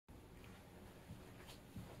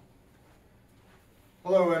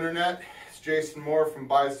Hello Internet, it's Jason Moore from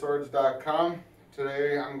buyswords.com.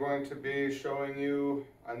 Today I'm going to be showing you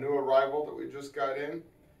a new arrival that we just got in.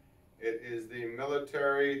 It is the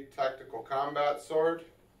Military Tactical Combat Sword.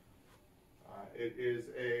 It is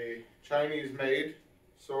a Chinese made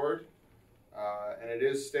sword and it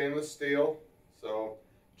is stainless steel, so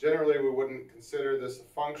generally we wouldn't consider this a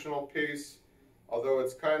functional piece, although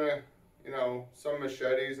it's kind of, some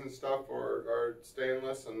machetes and stuff are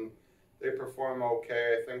stainless and they perform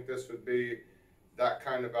okay. I think this would be that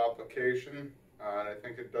kind of application, and I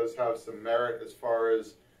think it does have some merit as far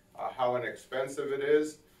as how inexpensive it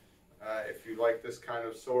is. If you like this kind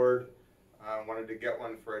of sword, wanted to get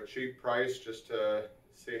one for a cheap price just to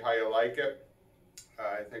see how you like it,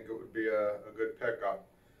 I think it would be a good pickup.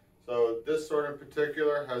 So this sword in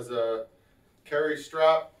particular has a carry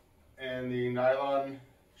strap and the nylon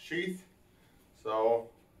sheath, so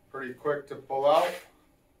pretty quick to pull out.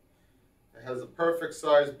 It has a perfect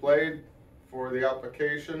size blade for the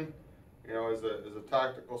application, as a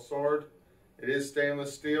tactical sword. It is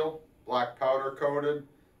stainless steel, black powder coated,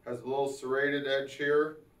 has a little serrated edge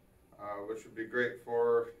here, which would be great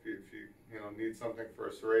for if you need something for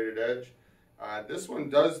a serrated edge. This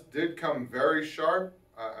one did come very sharp.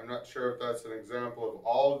 I'm not sure if that's an example of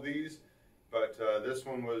all of these, but this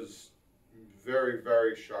one was very,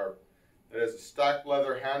 very sharp. It has a stacked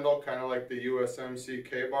leather handle, kind of like the USMC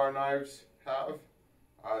K-bar knives have,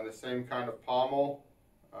 and the same kind of pommel.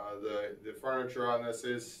 The furniture on this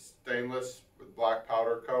is stainless with black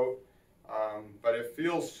powder coat, but it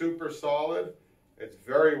feels super solid. It's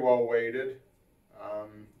very well weighted,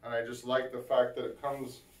 and I just like the fact that it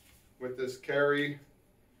comes with this carry,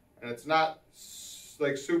 and it's not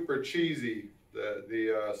like super cheesy.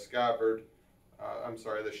 The scabbard,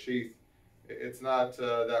 the sheath. It's not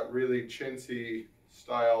that really chintzy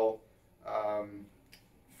style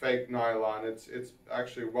fake nylon. It's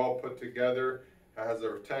actually well put together. It has a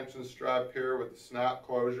retention strap here with a snap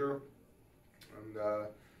closure, and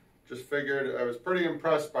just figured I was pretty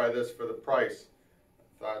impressed by this for the price.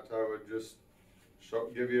 I thought I would just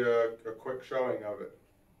give you a quick showing of it.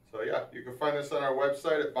 So yeah, you can find this on our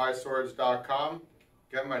website at buyswords.com.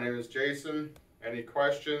 Again, my name is Jason. Any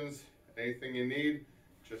questions, anything you need,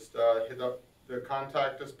 just hit up the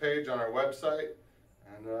contact us page on our website,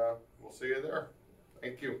 and we'll see you there.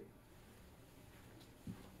 Thank you.